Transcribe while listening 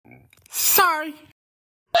Sorry.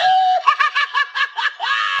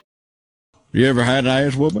 You ever had an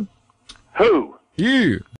ass whooping? Who?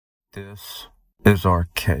 You. This is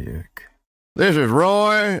archaic. This is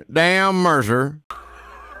Roy damn Mercer.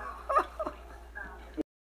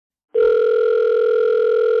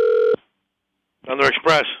 Thunder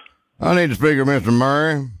Express. I need to speak with Mr.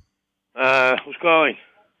 Murray. Who's calling?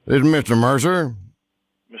 This is Mr. Mercer.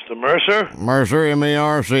 Mr. Mercer? Mercer,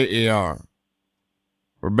 M-E-R-C-E-R.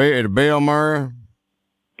 For Bill Murray?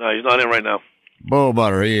 No, he's not in right now. Bull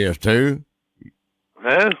butter he is, too.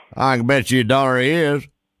 Huh? I can bet you $1 he is.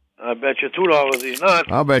 I bet you $2 he's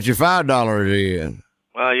not. I'll bet you $5 he is.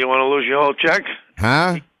 Well, you want to lose your whole check?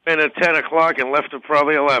 Huh? In at 10 o'clock and left at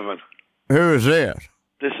probably 11. Who is this?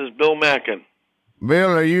 This is Bill Mackin. Bill,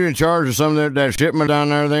 are you in charge of some of that shipment down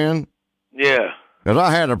there then? Yeah. Because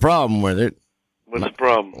I had a problem with it. What's the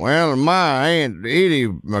problem? Well, my Aunt Edie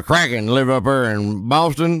McCracken live up there in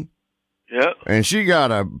Boston. Yeah. And she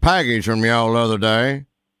got a package from y'all the other day.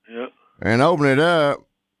 Yeah. And opened it up,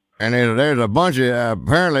 and there's a bunch of,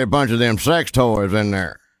 apparently a bunch of them sex toys in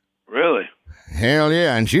there. Really? Hell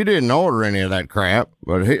yeah, and she didn't order any of that crap,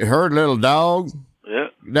 but her little dog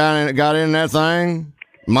got in that thing,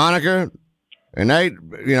 Monica, and they,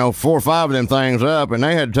 4 or 5 of them things up, and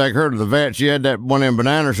they had to take her to the vet. She had that one of them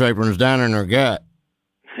banana-shaped ones down in her gut.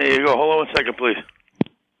 Here you go. Hold on 1 second, please.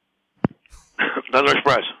 Thunder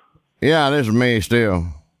Express. Yeah, this is me still.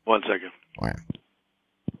 1 second. Wow.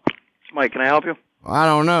 Mike, can I help you? I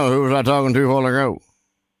don't know. Who was I talking to a while ago?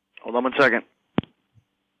 Hold on 1 second.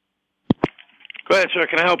 Go ahead, sir.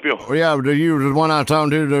 Can I help you? Well, yeah, you was the one I was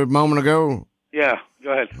talking to a moment ago? Yeah,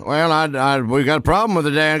 go ahead. Well, we got a problem with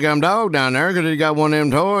the dadgum dog down there because he got one of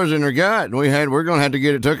them toys in her gut, and we're going to have to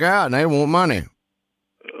get it took out, and they want money.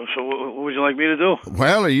 So what would you like me to do?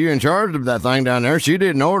 Well, are you in charge of that thing down there? She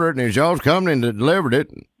didn't order it, and it's y'all's company that delivered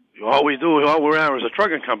it. All we do, all we're at is a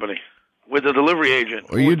trucking company. With the delivery agent.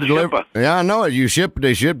 Well, you deliver? Yeah, I know it. They shipped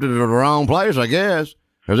it to the wrong place, I guess.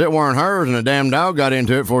 Because it weren't hers, and the damn dog got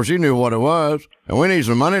into it before she knew what it was. And we need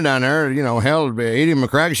some money down there. Hell, Edie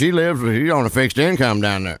McCracken, she's on a fixed income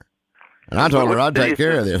down there. And I told her I'd take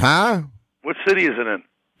care of this. Huh? What city is it in?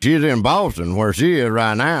 She's in Boston, where she is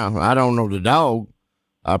right now. I don't know the dog.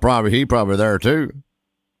 He probably there, too.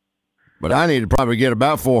 But I need to probably get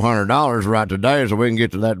about $400 right today so we can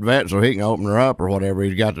get to that vet so he can open her up or whatever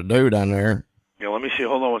he's got to do down there. Yeah, let me see.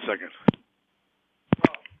 Hold on 1 second.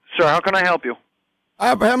 Sir, how can I help you?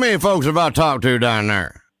 How many folks have I talked to down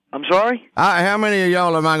there? I'm sorry? How many of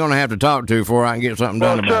y'all am I going to have to talk to before I can get something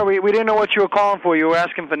done about it? Well, sir, we didn't know what you were calling for. You were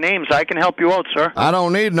asking for names. I can help you out, sir. I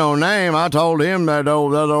don't need no name. I told him, that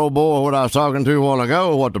old boy what I was talking to a while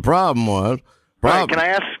ago, what the problem was. Right, can I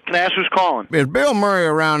ask who's calling? Is Bill Murray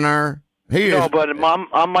around there? No, but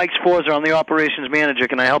I'm Mike Sforza. I'm the operations manager.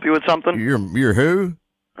 Can I help you with something? You're who?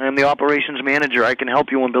 I am the operations manager. I can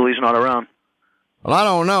help you when Billy's not around. Well, I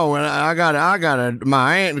don't know.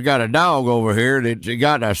 My aunt got a dog over here that she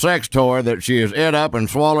got a sex toy that she has ate up and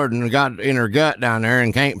swallowed and got in her gut down there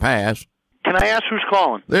and can't pass. Can I ask who's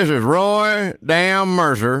calling? This is Roy damn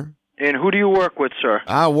Mercer. And who do you work with, sir?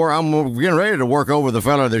 I'm getting ready to work over the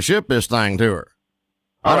fella that shipped this thing to her.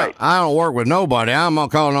 All right. I don't work with nobody. I'm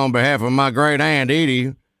calling on behalf of my great aunt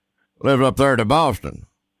Edie, lives up there to Boston.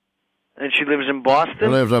 And she lives in Boston? She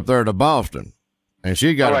lives up there to Boston. And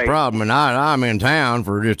she got a problem, and I'm in town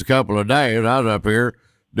for just a couple of days. I was up here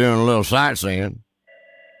doing a little sightseeing.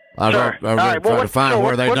 I was trying to find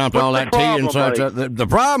where they dumped all that tea and such. The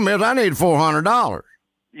problem is I need $400.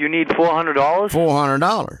 You need $400?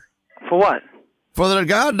 $400. For what? For the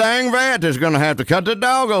goddamn vet that's going to have to cut the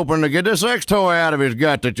dog open to get the sex toy out of his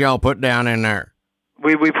gut that y'all put down in there.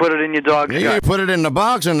 We put it in your dog's gut. You put it in the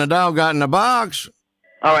box, and the dog got in the box.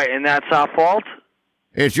 All right, and that's our fault?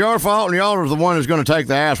 It's your fault, and y'all are the one who's going to take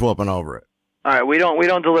the ass whooping over it. All right, we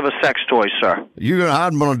don't deliver sex toys, sir.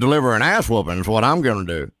 I'm going to deliver an ass whooping is what I'm going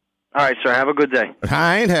to do. All right, sir, have a good day.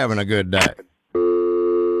 I ain't having a good day.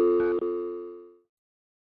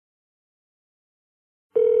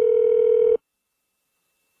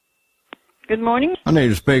 Good morning. I need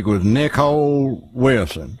to speak with Nicole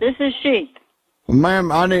Wilson. This is she. Ma'am,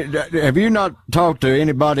 have you not talked to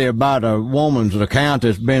anybody about a woman's account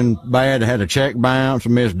that's been bad, had a check bounce,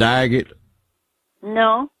 Miss Daggett?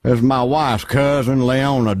 No. It's my wife's cousin,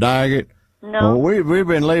 Leona Daggett. No. Well, we've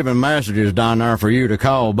been leaving messages down there for you to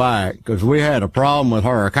call back because we had a problem with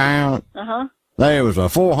her account. Uh-huh. There was a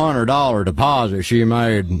 $400 deposit she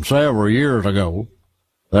made several years ago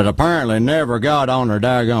that apparently never got on her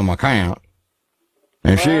daggum account.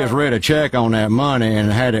 And she has written a check on that money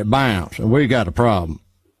and had it bounce, and we got a problem.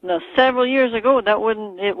 No, several years ago,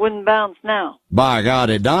 it wouldn't bounce now. By God,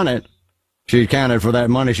 it done it. She counted for that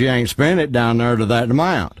money she ain't spent it down there to that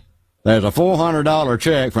amount. There's a $400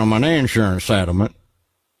 check from an insurance settlement.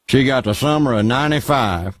 She got the summer of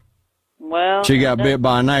 95. Well, She got bit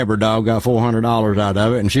by a neighbor dog, got $400 out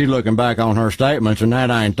of it, and she's looking back on her statements, and that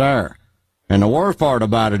ain't there. And the worst part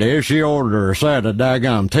about it is she ordered her a set of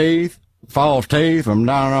daggum teeth, false teeth from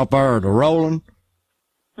down up there at the Rolling.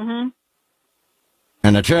 Mm-hmm.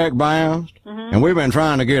 And the check bounced. Mm-hmm. And we've been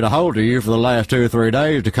trying to get a hold of you for the last 2 or 3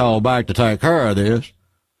 days to call back to take care of this.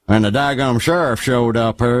 And the daggum sheriff showed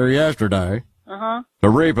up here yesterday to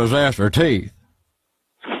repossess her teeth.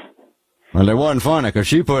 Well, it wasn't funny because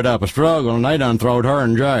she put up a struggle and they done throwed her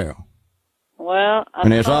in jail. Well,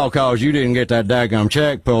 And it's all cause you didn't get that daggum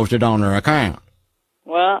check posted on her account.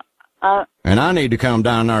 Well, And I need to come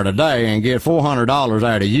down there today and get $400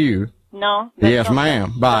 out of you. no. Yes,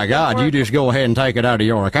 ma'am. By God, you just go ahead and take it out of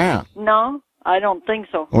your account. No, I don't think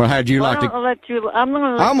so. Well, how'd you like to... I'm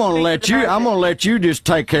gonna let you just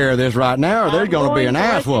take care of this right now, or there's gonna be an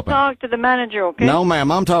ass whooping. Talk to the manager, okay? No,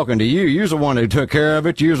 ma'am, I'm talking to you. You're the one who took care of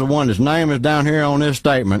it. You're the one whose name is down here on this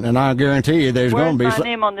statement, and I guarantee you there's gonna be... Where's my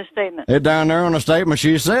name on this statement? It's down there on the statement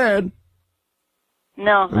she said.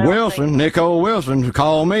 No, I don't Wilson, think Nicole Wilson,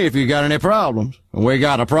 call me if you got any problems. We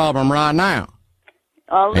got a problem right now.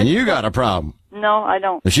 And you got a problem. No, I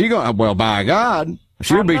don't. She gonna... Well, by God...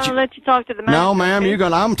 I'm gonna let you talk to the manager. No, ma'am, okay?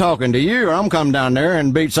 I'm talking to you, or I'm coming down there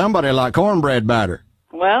and beat somebody like cornbread batter.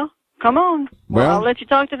 Well, come on. Well, I'll let you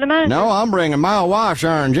talk to the manager. No, I'm bringing my wife,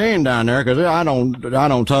 Sharon Jean, down there, because I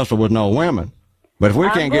don't tussle with no women. But if we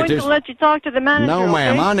can't get this... I'm going to let you talk to the manager, No,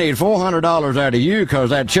 ma'am, okay? I need $400 out of you, because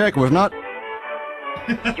that check was not...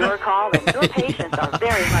 Your call and your patience are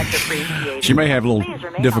very much appreciated. She may have a little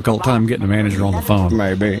difficult time getting the manager on the phone.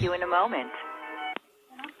 Maybe. See you in a moment.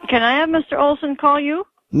 Can I have Mr. Olson call you?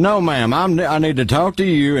 No, ma'am, I need to talk to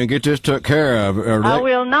you and get this took care of. I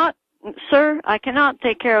will not, sir, I cannot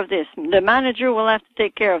take care of this. The manager will have to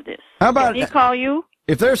take care of this. How about... Can he call you?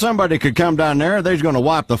 If there's somebody could come down there, they's going to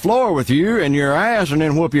wipe the floor with you and your ass and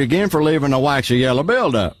then whoop you again for leaving a waxy yellow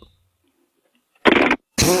buildup.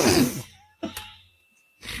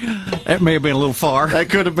 That may have been a little far. That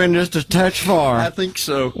could have been just a touch far. I think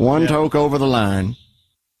so. One toke over the line.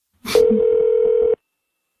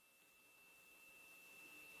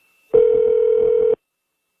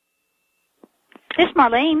 This is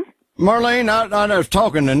Marlene. Marlene, I was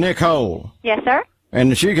talking to Nicole, Yes, sir.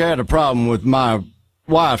 and she had a problem with my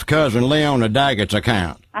wife's cousin, Leona Daggett's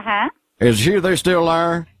account. Uh-huh. Is they still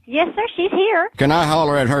there? Yes, sir, she's here. Can I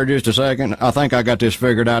holler at her just a second? I think I got this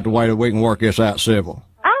figured out the way that we can work this out civil.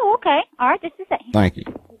 Oh, okay. All right, just a second. Thank you.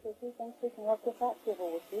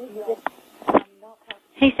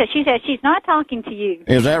 She said she's not talking to you.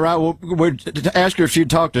 Is that right? We'd ask her if she'd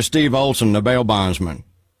talk to Steve Olson, the bail bondsman.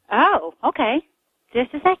 Oh, okay.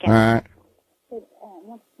 Just a second. All right.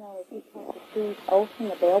 Wants to know if you talked to Steve Olson,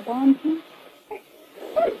 the bail bondsman?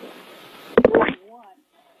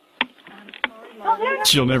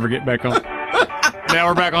 She'll never get back on. Now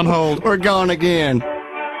we're back on hold. We're gone again.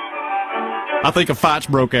 I think a fight's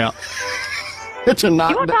broke out. It's a She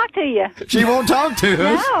knock. won't talk to you. She won't talk to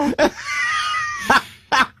us. No.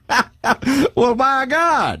 Well, by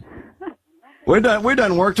God. We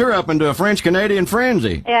done worked her up into a French-Canadian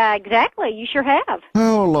frenzy. Yeah, exactly. You sure have.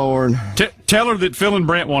 Oh, Lord. Tell her that Phil and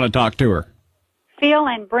Brent want to talk to her. Phil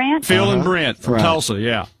and Brent. Phil and Brent from Right. Tulsa,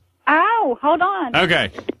 yeah. Oh, hold on.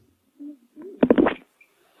 Okay.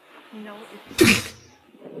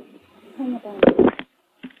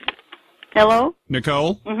 Hello?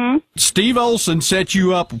 Nicole? Mm-hmm. Steve Olson set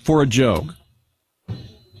you up for a joke.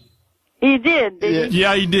 He did, did he?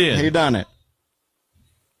 Yeah, he did. He done it.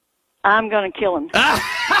 I'm going to kill him.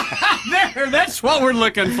 There, that's what we're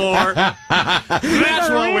looking for. That's what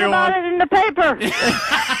Read we about want. it in the paper.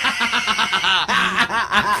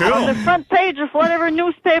 On the front page of whatever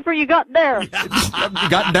newspaper you got there.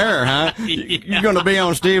 Got there, huh? You're going to be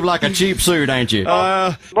on Steve like a cheap suit, ain't you?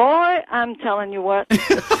 Boy, I'm telling you what.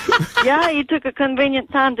 Yeah, he took a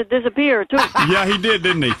convenient time to disappear, too. Yeah, he did,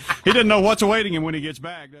 didn't he? He didn't know what's awaiting him when he gets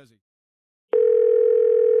back, does he?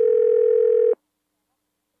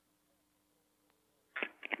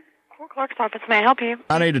 Clerk's office, may I help you?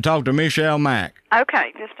 I need to talk to Michelle Mack.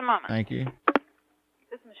 Okay, just a moment. Thank you.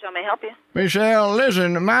 This is Michelle, may I help you? Michelle,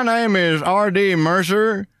 listen, my name is R.D.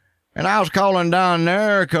 Mercer, and I was calling down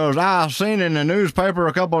there 'cause I seen in the newspaper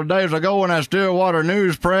a couple of days ago in that Stillwater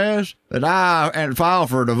News Press that I had filed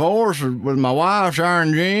for divorce with my wife,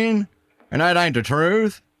 Sharon Jean, and that ain't the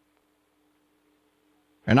truth.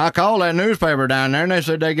 And I called that newspaper down there, and they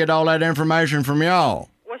said they get all that information from y'all.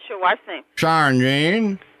 What's your wife's name? Sharon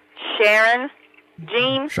Jean. Sharon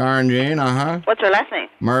Jean. Sharon Jean, What's her last name?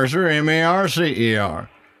 Mercer, M-E-R-C-E-R.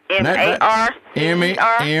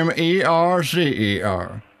 M-A-R-C-E-R.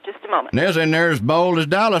 M-E-R-C-E-R. Just a moment. And it's in there as bold as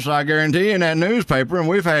Dallas, I guarantee, in that newspaper. And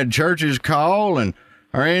we've had churches call, and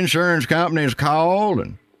our insurance companies called,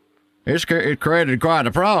 and it created quite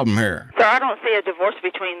a problem here. Sir, I don't see a divorce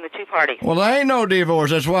between the two parties. Well, there ain't no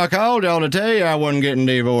divorce. That's why I called y'all to tell you I wasn't getting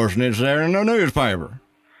divorced, and it's there in the newspaper.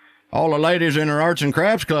 All the ladies in our arts and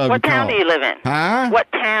crafts club. What town do you live in? Huh? What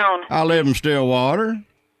town? I live in Stillwater.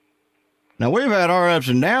 Now, we've had our ups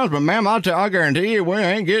and downs, but, ma'am, I guarantee you we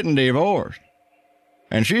ain't getting divorced.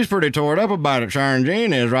 And she's pretty tore up about it, Sharon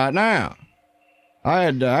Jean is right now. I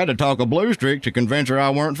had to talk a blue streak to convince her I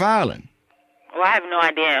weren't filing. Well, I have no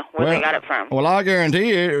idea where they got it from. Well, I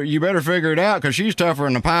guarantee you better figure it out, because she's tougher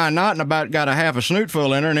than a pine knot and about got a half a snoot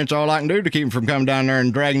full in her, and it's all I can do to keep from coming down there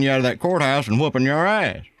and dragging you out of that courthouse and whooping your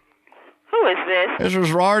ass. Who is this? This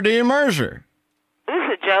was R.D. Mercer. This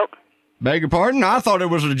is a joke. Beg your pardon? I thought it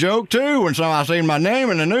was a joke, too, when I seen my name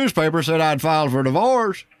in the newspaper said I'd filed for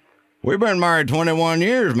divorce. We've been married 21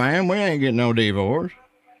 years, ma'am. We ain't getting no divorce.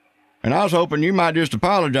 And I was hoping you might just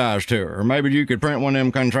apologize to her, or maybe you could print one of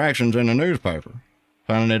them contractions in the newspaper,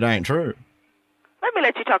 saying it ain't true. Let me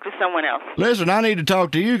let you talk to someone else. Listen, I need to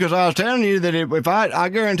talk to you, because I was telling you that if I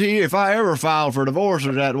guarantee you, if I ever filed for divorce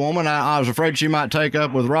with that woman, I was afraid she might take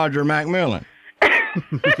up with Roger McMillan.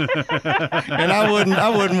 And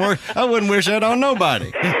I wouldn't wish that on nobody.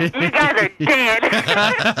 You guys are dead.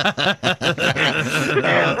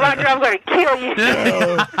 Roger, I'm going to kill you.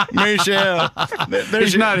 Michelle.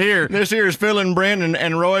 He's not here. This here is Phil and Brent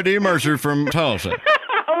and Roy D. Mercer from Tulsa.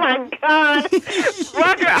 Oh, my God.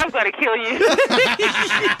 Roger, I'm going to kill you.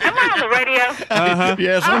 Am I on the radio?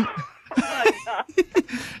 Yes, sir.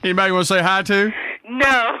 Anybody want to say hi to?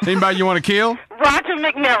 No. Anybody you want to kill? Roger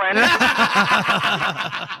McMillan.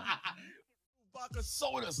 Vodka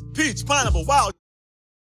sodas, peach, pineapple, wow.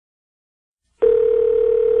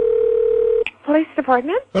 Police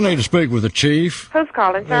department? I need to speak with the chief. Who's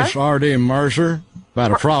calling, sir? It's R.D. Mercer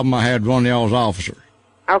about a problem I had with one of y'all's officers.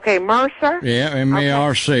 Okay, Mercer? Yeah,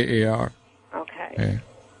 M-E-R-C-E-R. Okay. Yeah.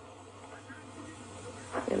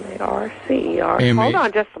 M-A-R-C-E-R. M-E- Hold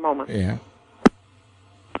on just a moment. Yeah.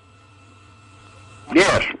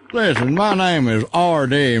 Yes. Listen, my name is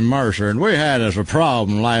R.D. Mercer, and we had us a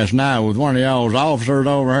problem last night with one of y'all's officers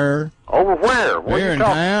over here. Over where? What Here are in you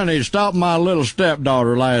talking? town. He stopped my little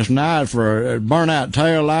stepdaughter last night for a burnt-out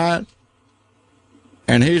tail light,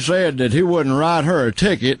 and he said that he wouldn't write her a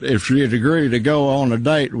ticket if she'd agree to go on a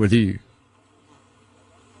date with you.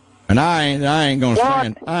 And I ain't gonna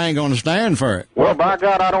stand for it. Well, by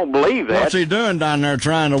God, I don't believe that. What's he doing down there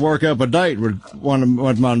trying to work up a date with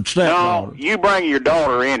my stepdaughter? No, you bring your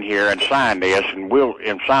daughter in here and sign this, and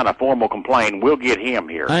sign a formal complaint. We'll get him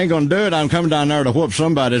here. I ain't gonna do it. I'm coming down there to whoop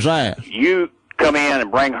somebody's ass. You come in and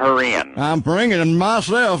bring her in. I'm bringing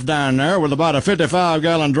myself down there with about a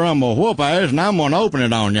 55-gallon drum of whoop ass, and I'm gonna open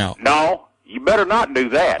it on y'all. No, you better not do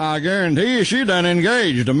that. I guarantee you she done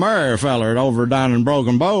engaged to marry a feller over down in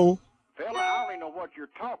Broken Bow. Fella, I don't even know what you're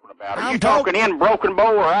talking about. Are you talking in Broken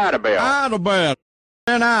Bow or Idabel? Idabel.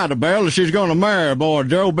 And Idabel, she's gonna marry a boy,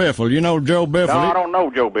 Joe Biffle. You know Joe Biffle? No, I don't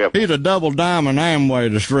know Joe Biffle. He's a double diamond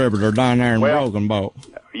Amway distributor down there in Broken Bow.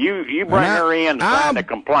 You bring her in and sign the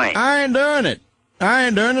complaint. I ain't doing it.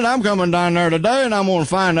 I'm coming down there today, and I'm gonna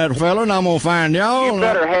find that fella, and I'm gonna find y'all. You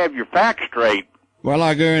better have your facts straight. Well,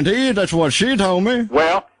 I guarantee you that's what she told me.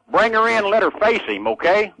 Well, bring her in and let her face him,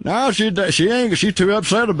 okay? No, she ain't. She's too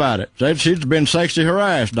upset about it. Said she's been sexually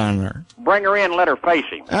harassed down there. Bring her in and let her face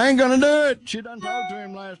him. I ain't gonna do it. She done talked to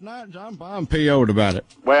him last night, and I'm PO'd about it.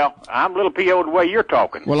 Well, I'm a little PO'd the way you're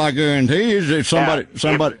talking. Well, I guarantee you, if somebody.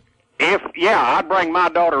 I'd bring my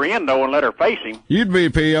daughter in, though, and let her face him. You'd be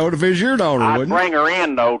PO'd if it's your daughter, I'd wouldn't you? bring her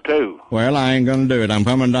in, though, too. Well, I ain't gonna do it. I'm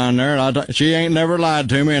coming down there. She ain't never lied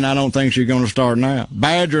to me, and I don't think she's gonna start now.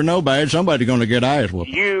 Badge or no badge, somebody's gonna get ass whooped.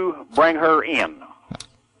 You bring her in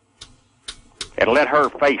and let her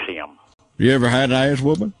face him. You ever had an ass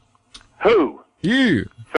whooping? Who? You.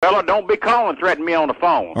 Fella, don't be calling threatening me on the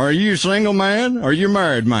phone. Are you single man or you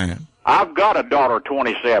married man? I've got a daughter,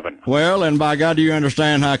 27. Well, and by God, do you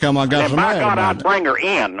understand how come I got And some by ass God, about I'd it? bring her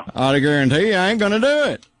in. I guarantee you I ain't gonna do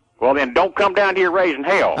it. Well, then don't come down here raising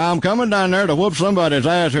hell. I'm coming down there to whoop somebody's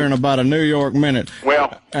ass here in about a New York minute.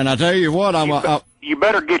 Well, and I tell you what, you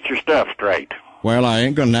better get your stuff straight. Well, I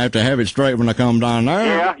ain't gonna have it straight when I come down there.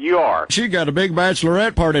 Yeah, you are. She got a big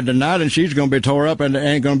bachelorette party tonight, and she's gonna be tore up and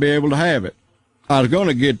ain't gonna be able to have it. I was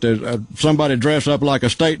gonna get somebody dressed up like a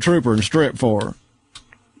state trooper and strip for her.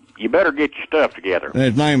 You better get your stuff together. And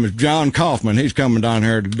his name is John Kaufman. He's coming down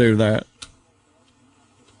here to do that.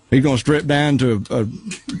 He's going to strip down to a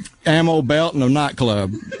ammo belt and a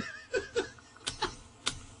nightclub.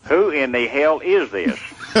 Who in the hell is this?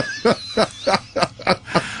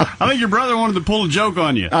 I think your brother wanted to pull a joke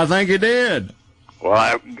on you. I think he did.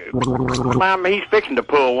 Well, he's fixing to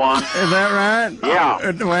pull one. Is that right?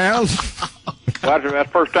 Yeah. Well, That's the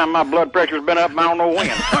first time my blood pressure's been up, and I don't know when.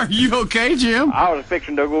 Are you okay, Jim? I was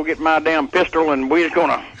fixing to go get my damn pistol, and we was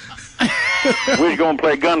gonna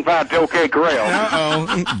play gunfight to OK Corral.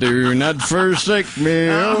 uh-oh. Do not forsake me,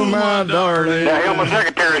 oh my darling. Now, hell, my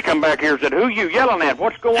secretary come back here and said, "Who you yelling at?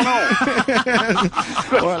 What's going on?"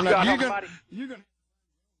 Well, now, God you almighty. gonna...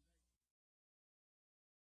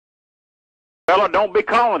 Fella, don't be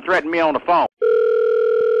calling, threatening me on the phone.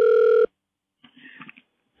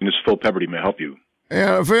 This is Phil Pepperty. May I help you?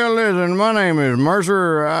 Yeah, Phil, listen, my name is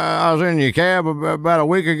Mercer. I was in your cab about a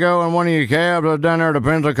week ago in one of your cabs. I was down there to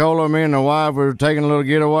Pensacola. Me and the wife were taking a little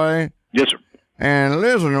getaway. Yes, sir. And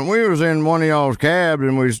listen, we was in one of y'all's cabs,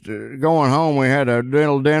 and we was going home. We had a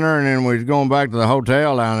little dinner, and then we was going back to the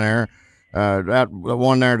hotel down there. That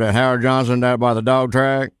one there to Howard Johnson, out by the dog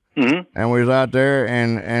track. Mm-hmm. And we was out there,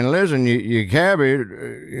 and listen, your cabbie,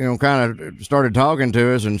 kind of started talking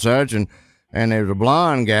to us and such, and there was a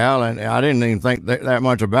blonde gal, and I didn't even think that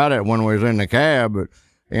much about it when we was in the cab, but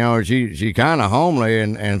she kind of homely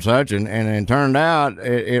and such, and it turned out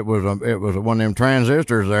it was one of them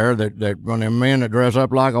transistors there that one of them men that dress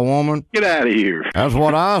up like a woman. Get out of here. That's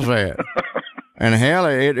what I said. And hell,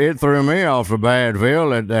 it threw me off so bad, Phil,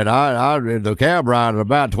 that the cab ride was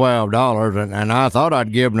about $12, and I thought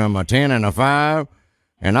I'd given him a 10 and a 5,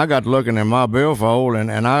 and I got looking at my billfold,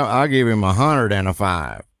 and I gave him 100 and a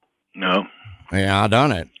 5. No. Yeah, I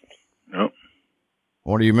done it. No.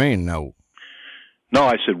 What do you mean, no? No,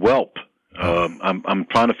 I said whelp. I'm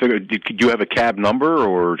trying to figure. Do you have a cab number,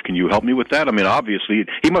 or can you help me with that? I mean, obviously,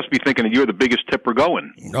 he must be thinking that you're the biggest tipper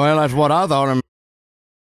going. Well, that's what I thought.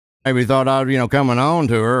 Maybe thought I was, coming on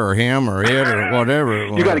to her or him or it or whatever.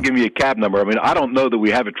 You got to give me a cab number. I mean, I don't know that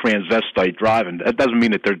we have a transvestite driving. That doesn't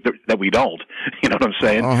mean that we don't. You know what I'm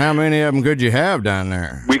saying? Well, how many of them could you have down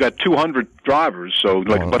there? We got 200 drivers. So,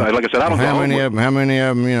 like I said, I don't know. How many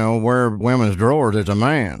of them, wear women's drawers as a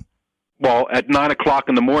man? Well, at 9 o'clock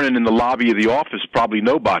in the morning in the lobby of the office, probably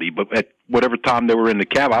nobody. But at whatever time they were in the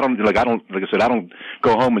cab, I don't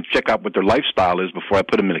go home and check out what their lifestyle is before I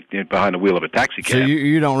put them behind the wheel of a taxi cab. So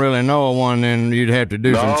you don't really know a one, then you'd have to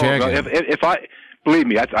do some checking. No, if I believe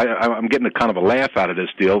me, I'm getting a kind of a laugh out of this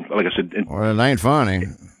deal. Like I said, well, it ain't funny.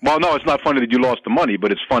 Well, no, it's not funny that you lost the money,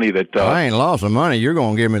 but it's funny that I ain't lost the money. You're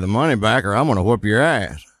gonna give me the money back, or I'm gonna whoop your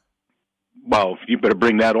ass. Well, you better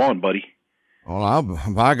bring that on, buddy. Well,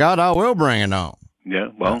 by God, I will bring it on. Yeah,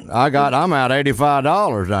 well, I'm out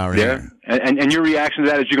 $85 down here. Yeah, and your reaction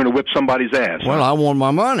to that is you're going to whip somebody's ass. Well, I want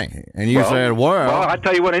my money, and you said, well, I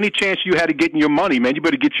tell you what, any chance you had of getting your money, man, you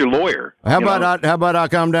better get your lawyer. How about I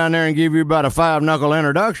come down there and give you about a 5-knuckle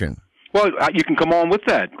introduction? Well, you can come on with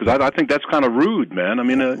that, because I think that's kind of rude, man. I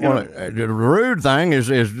mean, the rude thing is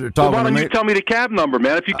talking well, why don't to me. you tell me the cab number,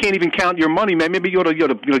 man? If you can't even count your money, man, maybe you ought to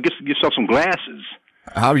get yourself some glasses.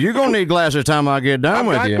 How you gonna need glasses time I get done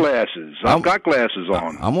with you? I've got glasses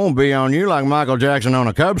on. I'm gonna be on you like Michael Jackson on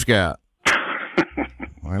a Cub Scout.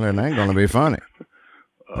 Well, it ain't gonna be funny.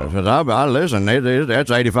 I listen. That's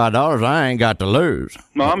 $85 I ain't got to lose.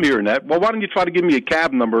 No, I'm hearing that. Well, why don't you try to give me a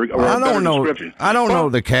cab number or a better description? I don't know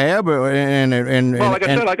the cab, well, like I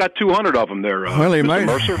said, I got 200 of them there. Well,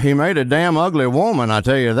 he made a damn ugly woman. I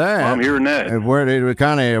tell you that. Well, I'm hearing that. Where it was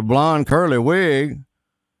kind of a blonde curly wig.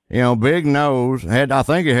 Big nose. I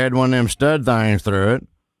think it had one of them stud things through it.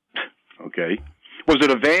 Okay. Was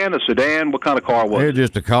it a van, a sedan? What kind of car was it? It was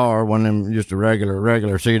just a car, one of them, just a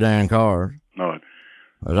regular sedan cars. All right.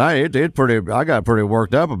 But I got pretty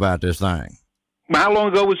worked up about this thing. How long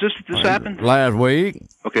ago was this happened? Last week.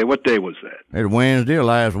 Okay, what day was that? It was Wednesday of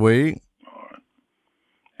last week. All right.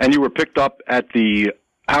 And you were picked up at the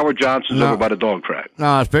Howard Johnson's over by the dog track? No,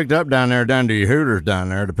 I was picked up down to your Hooters down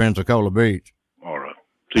there to Pensacola Beach. All right.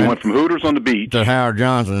 So you went from Hooters on the beach to Howard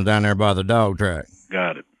Johnson's down there by the dog track.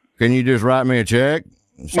 Got it. Can you just write me a check?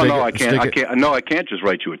 Well, no, I can't. No, I can't just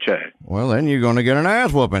write you a check. Well, then you're going to get an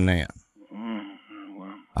ass whooping then.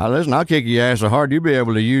 Listen, I'll kick your ass so hard you'll be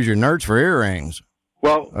able to use your nerds for earrings.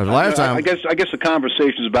 Well, last time, I guess the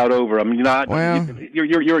conversation's about over. I mean,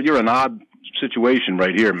 you're an odd situation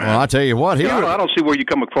right here, man. Well, I tell you what, I don't see where you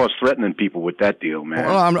come across threatening people with that deal, man.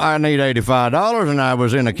 Well, I need $85, and I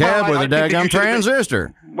was in a cab with a daggum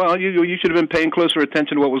transistor. Well, you should have been paying closer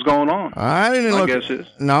attention to what was going on. I didn't look. I guess it's...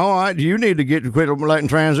 No, you need to quit letting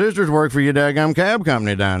transistors work for your daggum cab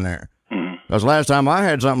company down there. Because last time I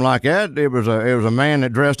had something like that, it was a man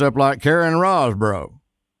that dressed up like Karen Rosbro.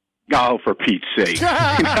 Oh, for Pete's sake!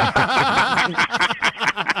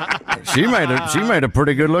 She made a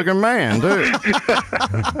pretty good looking man too.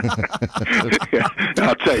 Yeah,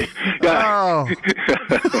 I'll tell you. Oh.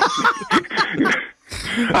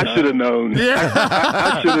 I should have known. Yeah.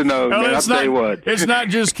 I should have known. Well, Man. I'll tell you what. It's not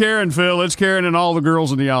just Karen, Phil. It's Karen and all the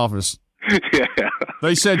girls in the office. Yeah.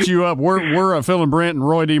 They set you up. We're Phil and Brent and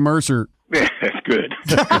Roy D. Mercer. Yeah, that's good.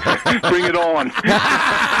 Bring it on.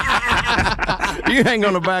 You ain't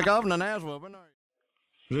gonna back off in an ass whooping, are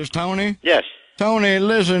you? Is this Tony? Yes. Tony,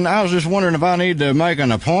 listen, I was just wondering if I need to make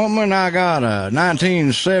an appointment. I got a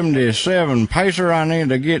 1977 Pacer I need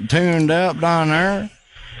to get tuned up down there.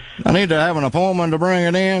 I need to have an appointment to bring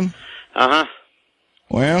it in. Uh-huh.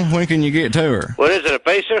 Well, when can you get to her? What is it, a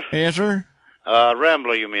Pacer? Yes, sir.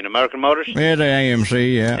 Rambler, you mean, American Motors? Yeah, the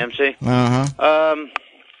AMC, yeah. MC? Uh-huh.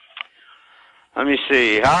 Let me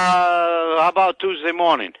see. How about Tuesday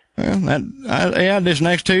morning? Well, yeah, this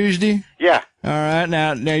next Tuesday? Yeah. All right,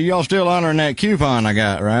 now y'all still honoring that coupon I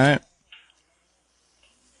got, right?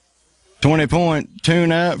 20-point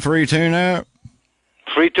tune-up, free tune-up?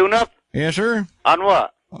 Free tune-up? Yes, sir. On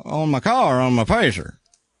what? On my car, on my Pacer.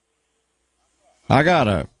 I got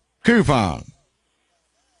a coupon.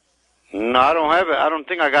 No, I don't have it. I don't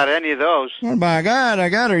think I got any of those. Well, by God, I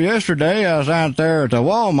got her yesterday. I was out there at the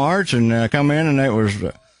Walmarts and come in and it was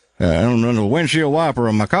the windshield wiper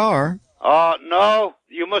of my car. No.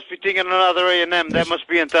 You must be thinking another A&M. That must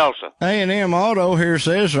be in Tulsa. A&M Auto here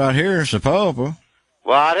says right here, Sapulpa.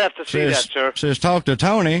 Well, I'd have to see that, sir. Says talk to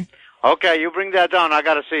Tony. Okay, you bring that down. I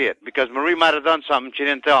got to see it because Marie might have done something. She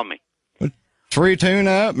didn't tell me. Free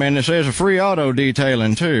tune-up, and it says a free auto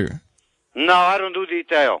detailing, too. No, I don't do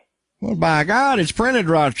detail. Well, by God, it's printed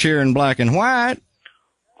right here in black and white.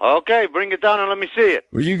 Okay, bring it down and let me see it.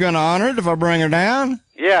 Were you going to honor it if I bring her down?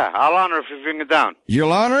 Yeah, I'll honor if you bring it down.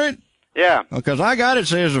 You'll honor it? Yeah. Because I got it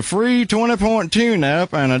says a free 20-point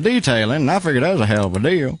tune-up and a detailing, and I figured that was a hell of a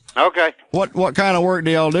deal. Okay. What kind of work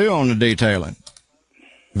do y'all do on the detailing?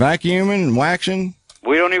 Vacuuming, waxing?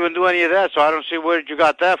 We don't even do any of that, so I don't see where you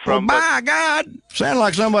got that from. Well, by God, sound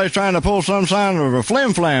like somebody's trying to pull some sign of a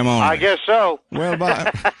flim-flam on I me. guess so. Well,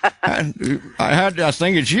 I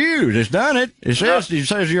think it's you that's done it. It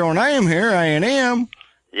says your name here, A&M.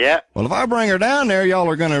 Yeah. Well, if I bring her down there, y'all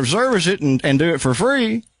are going to service it and do it for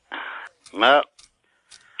free. Well,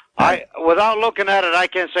 without looking at it, I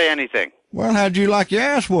can't say anything. Well, how'd you like your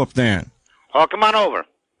ass whooped then? Oh, come on over.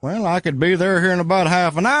 Well, I could be there here in about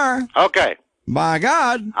half an hour. Okay. By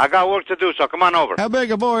God. I got work to do, so come on over. How big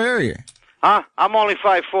a boy are you? Huh? I'm only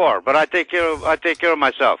 5'4", but I take care of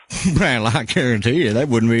myself. Well, I guarantee you, that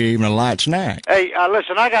wouldn't be even a light snack. Hey,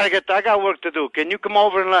 listen, I got work to do. Can you come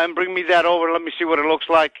over and bring me that over and let me see what it looks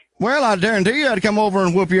like? Well, I guarantee you I'd come over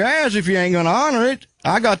and whoop your ass if you ain't gonna honor it.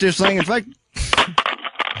 I got this thing in fact.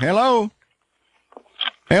 Hello?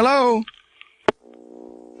 Hello?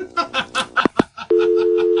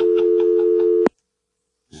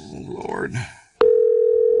 Oh, Lord.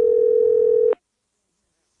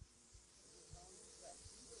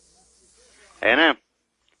 A&M.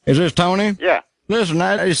 Is this Tony? Yeah. Listen,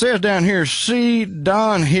 it says down here, C.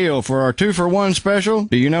 Don Hill for our 2-for-1 special.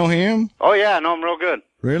 Do you know him? Oh, yeah, I know him real good.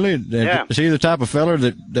 Really? Yeah. Is he the type of feller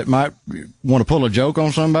that might want to pull a joke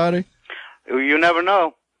on somebody? You never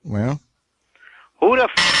know. Well. Who the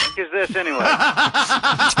is this anyway?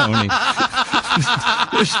 Tony.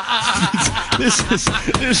 this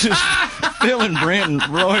is Phil and Brent and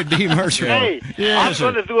Roy D. Mercer. Hey, yes,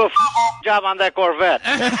 I'm going to do a job on that Corvette.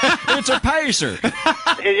 It's a Pacer.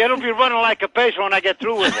 It'll be running like a Pacer when I get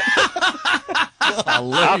through with it.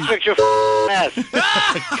 Golly. I'll fix your ass.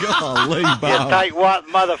 Golly, Bob. You tight-wad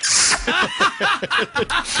mother.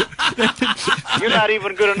 You're not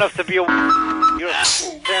even good enough to be a. You're a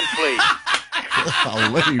 10, please.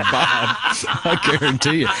 Golly, Bob. I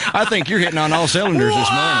guarantee you. I think you're hitting on all cylinders this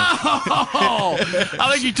morning. Oh,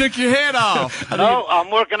 I think you took your head off. No, I'm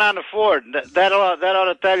working on the Ford. That ought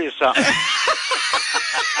to tell you something.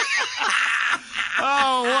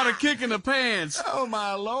 Oh, what a kick in the pants. Oh,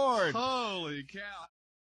 my Lord. Holy cow.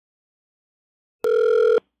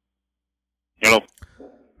 Hello.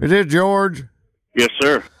 Is it George? Yes,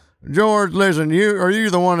 sir. George, listen, are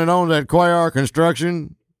you the one that owns that Quayar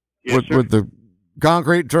Construction? Yes, sir. With the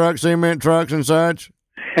concrete trucks, cement trucks, and such?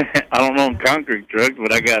 I don't own concrete trucks,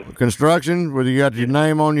 but I got construction. Where you got your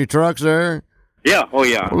name on your trucks there? Yeah. Oh,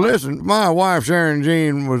 yeah. Well, listen, my wife Sharon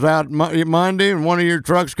Jean was out Monday, and one of your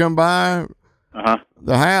trucks come by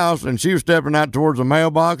the house, and she was stepping out towards the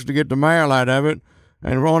mailbox to get the mail out of it,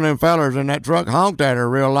 and one of them fellers in that truck honked at her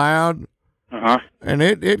real loud. And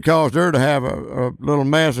it caused her to have a little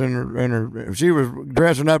mess in her. She was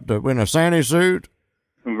dressing up in a Santa suit.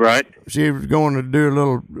 Right. She was going to do a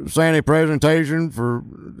little Santa presentation for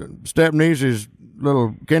step-niece's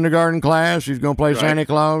little kindergarten class. She's going to play Santa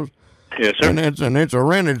Claus. Yes, sir. And it's a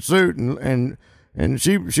rented suit, and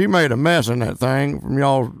she made a mess in that thing from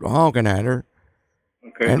y'all honking at her.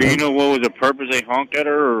 Okay. Do you know what was the purpose they honked at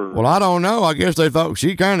her? Or? Well, I don't know. I guess they thought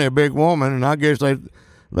she kind of a big woman, and I guess they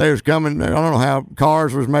was coming. I don't know how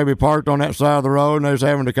cars was maybe parked on that side of the road, and they was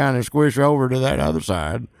having to kind of squish over to that other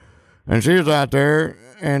side. And she was out there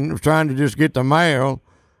and was trying to just get the mail.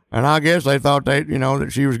 And I guess they thought that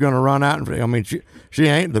she was going to run out. And I mean, she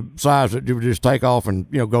ain't the size that you would just take off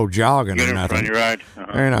and, go jogging or nothing. You're right.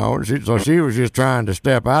 So she was just trying to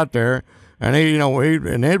step out there. And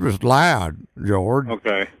and it was loud, George.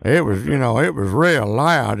 Okay. It was, it was real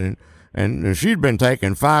loud. And she'd been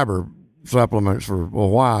taking fiber supplements for a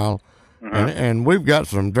while. And we've got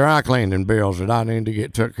some dry cleaning bills that I need to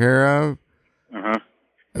get took care of.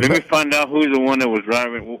 Let me find out who's the one that was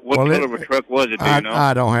driving. What color of a truck was it? Do you know?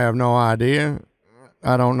 I don't have no idea.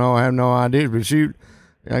 I don't know. I have no idea. But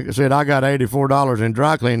like I said, I got $84 in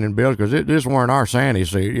dry cleaning bills because this weren't our Sandy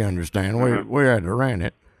suit. You understand? We had to rent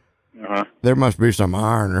it. There must be some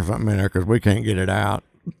iron or something in there because we can't get it out.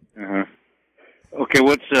 Okay,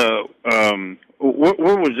 what's where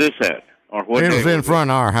was this at? Or what? It was in front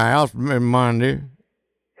of our house Monday.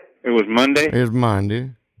 It was Monday. It was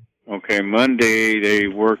Monday. Okay, Monday they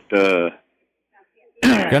worked.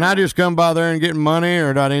 Can I just come by there and get money,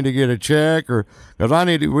 or do I need to get a check, or because I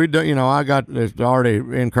need to? I got this already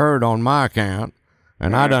incurred on my account,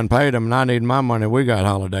 and I done paid them, and I need my money. We got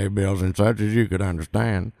holiday bills and such, as you could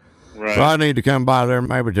understand. Right. So I need to come by there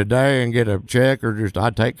maybe today and get a check, or just I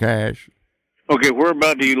take cash. Okay, where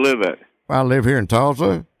about do you live at? I live here in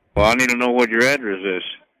Tulsa. Well, I need to know what your address is.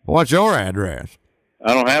 What's your address?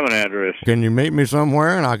 I don't have an address. Can you meet me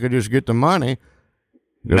somewhere and I could just get the money?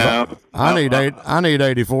 No. I need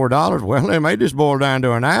 $84. Well, they may just boil down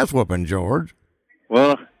to an ass whooping, George.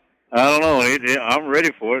 Well, I don't know. I'm ready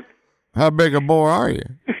for it. How big a boy are you?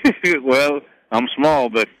 Well, I'm small,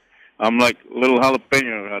 but I'm like little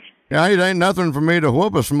jalapeno. Yeah, it ain't nothing for me to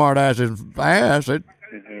whoop a smart ass's ass.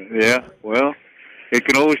 Yeah, well,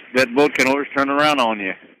 that boat can always turn around on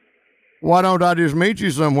you. Why don't I just meet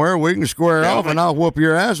you somewhere? We can square off, and I'll whoop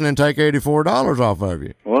your ass and then take $84 off of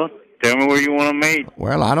you. Well, tell me where you want to meet.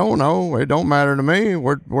 Well, I don't know. It don't matter to me.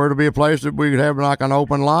 Where to be a place that we could have like an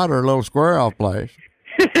open lot or a little square off place.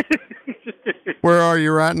 Where are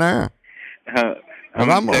you right now?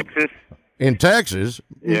 I'm in Texas. In Texas?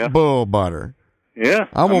 Yeah. Bull butter. Yeah,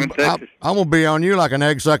 I'm in Texas. I'm going to be on you like an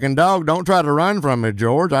egg-sucking dog. Don't try to run from me,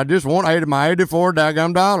 George. I just want my 84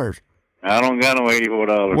 daggum dollars. I don't got no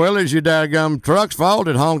 $84. Well, it's your daggum truck's fault.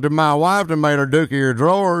 It honked at my wife and made her dookie your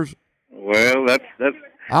drawers. Well, that's.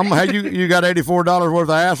 You got $84 worth of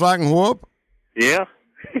ass I can whoop? Yeah.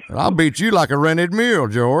 I'll beat you like a rented mule,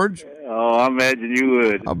 George. Oh, I imagine you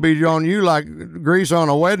would. I'll beat you on you like grease on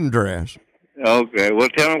a wedding dress. Okay. Well,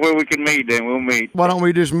 tell me where we can meet, then we'll meet. Why don't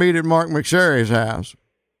we just meet at Mark McSherry's house?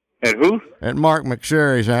 At who? At Mark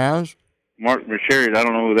McSherry's house. Mark McSherry. I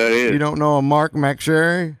don't know who that is. You don't know a Mark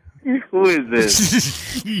McSherry? Who is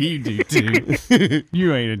this? You do too.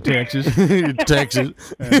 You ain't in Texas. Texas.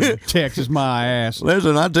 Texas, my ass.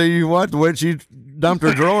 Listen, I tell you what, the way she dumped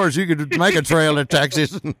her drawers, you could make a trail to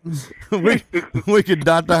Texas. we could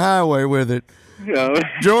dot the highway with it.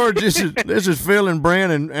 George, this is Phil and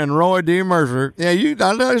Brent and Roy D. Mercer. Yeah,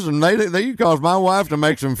 I listen. You caused my wife to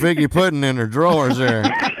make some figgy pudding in her drawers there,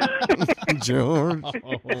 George.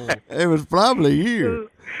 It was probably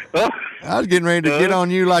you. I was getting ready to get on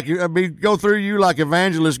you go through you like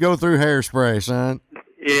evangelists go through hairspray, son.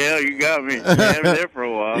 Yeah, you got me. I was there for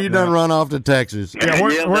a while. You done run off to Texas. Yeah,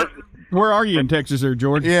 where are you in Texas there,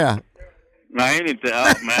 George? Yeah. I ain't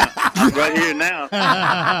man. I'm right here now.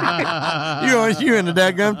 You in the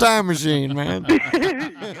dadgum time machine, man.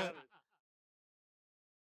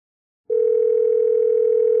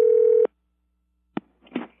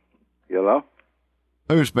 Hello?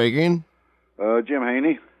 Who's speaking? Jim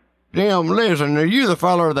Haney. Jim, listen, are you the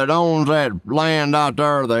feller that owns that land out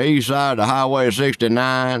there, the east side of Highway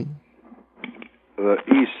 69? The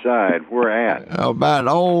east side, where at? About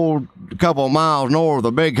a couple miles north of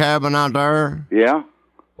the big cabin out there. Yeah?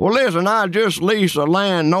 Well, listen, I just leased a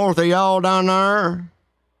land north of y'all down there.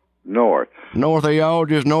 North? North of y'all,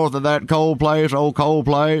 just north of that old coal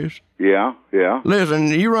place. Yeah. Listen,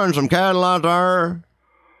 you run some cattle out there?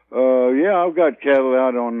 Yeah, I've got cattle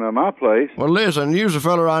out on my place. Well, listen, you's the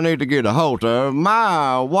feller I need to get a hold of.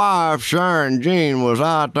 My wife, Sharon Jean, was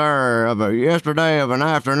out there yesterday of an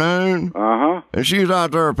afternoon. Uh-huh. and she's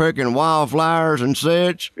out there picking wildflowers and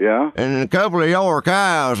such. Yeah. And a couple of your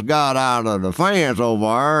cows got out of the fence over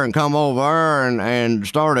there and come over there and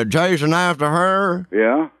started chasing after her.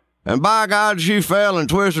 Yeah. And by God, she fell and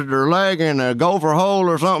twisted her leg in a gopher hole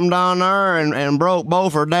or something down there and broke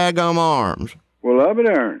both her daggum arms. Well, I'll be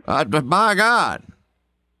darned. By God.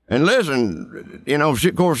 And listen, you know,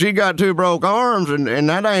 of course, she got 2 broke arms, and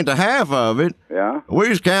that ain't the half of it. Yeah. We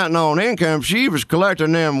was counting on income. She was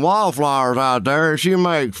collecting them wildflowers out there. She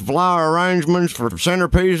makes flower arrangements for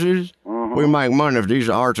centerpieces. We make money for these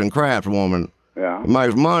arts and crafts woman. Yeah.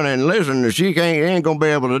 Makes money, and listen, she ain't gonna be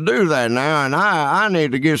able to do that now, and I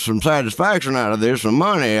need to get some satisfaction out of this, some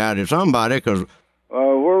money out of somebody, because...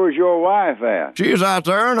 where was your wife at? She's out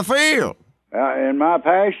there in the field. In my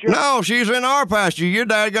pasture? No, she's in our pasture. Your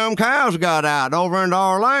dadgum cows got out over into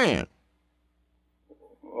our land.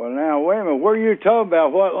 Well, now, wait a minute. What are you talking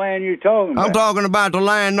about? What land you talking about? I'm talking about the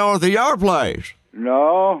land north of your place.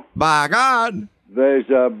 No. By God. There's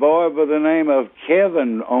a boy by the name of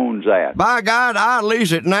Kevin owns that. By God, I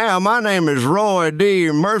lease it now. My name is Roy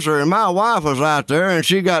D. Mercer, and my wife was out there, and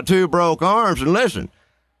she got 2 broke arms. And listen,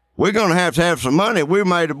 we're going to have some money. We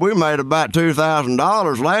made about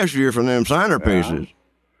 $2,000 last year from them centerpieces. Yeah.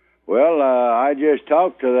 Well, I just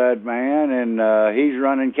talked to that man, and he's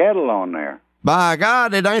running cattle on there. By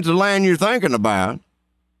God, it ain't the land you're thinking about.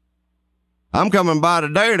 I'm coming by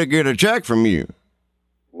today to get a check from you.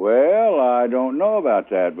 Well, I don't know about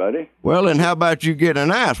that, buddy. Well, then how about you get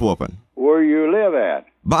an ass whooping? Where you live at?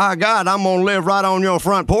 By God, I'm going to live right on your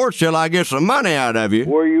front porch till I get some money out of you.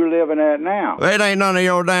 Where you living at now? It ain't none of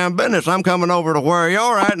your damn business. I'm coming over to where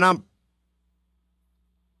you're at, and I'm...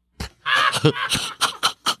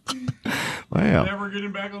 Well, Never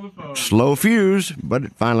getting back on the phone. Slow fuse, but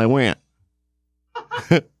it finally went.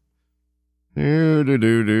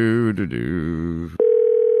 Do.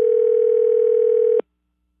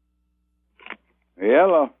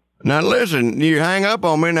 Hello. Now listen, you hang up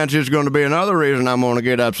on me, and that's just going to be another reason I'm going to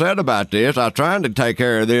get upset about this. I'm trying to take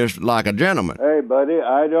care of this like a gentleman. Hey, buddy,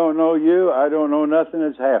 I don't know you. I don't know nothing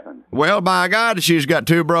that's happened. Well, by God, she's got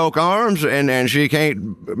 2 broke arms, and she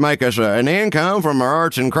can't make us an income from her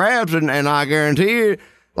arts and crafts, and I guarantee you,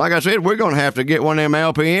 like I said, we're going to have to get one of them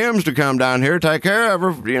LPMs to come down here, take care of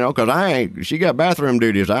her, you know, because she got bathroom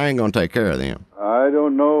duties. I ain't going to take care of them. I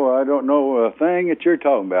don't know a thing that you're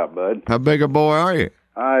talking about, bud. How big a boy are you?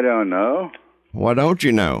 I don't know. Why don't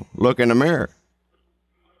you know? Look in the mirror.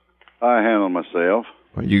 I handle myself.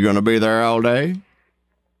 Are you going to be there all day?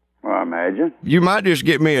 Well, I imagine. You might just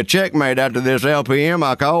get me a check made after this LPM.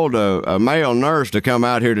 I called a male nurse to come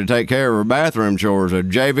out here to take care of her bathroom chores. A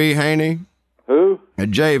J.V. Haney. Who? A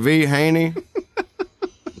J.V. Haney.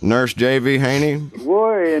 Nurse J.V. Haney.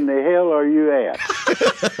 Where in the hell are you at?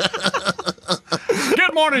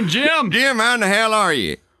 Good morning, Jim. Jim, how in the hell are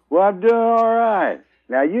you? Well, I'm doing all right.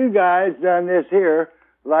 Now, you guys done this here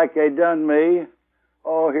like they done me,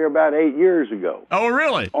 here about 8 years ago. Oh,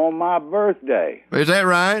 really? On my birthday. Is that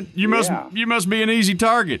right? You must be an easy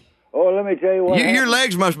target. Oh, let me tell you what Your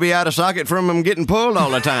legs must be out of socket from them getting pulled all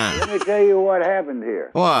the time. Let me tell you what happened here.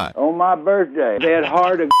 What? On my birthday, they had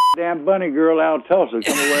hired a damn bunny girl out of Tulsa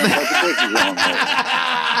come away and put the pictures on there.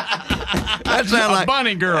 That sounds like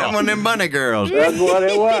bunny girl. One of them bunny girls. That's what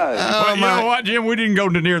it was. Well, you know what, Jim? We didn't go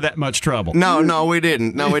to near that much trouble. No, we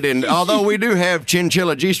didn't. No, we didn't. Although we do have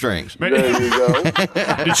chinchilla G-strings. There you go.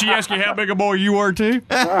 Did she ask you how big a boy you were, too?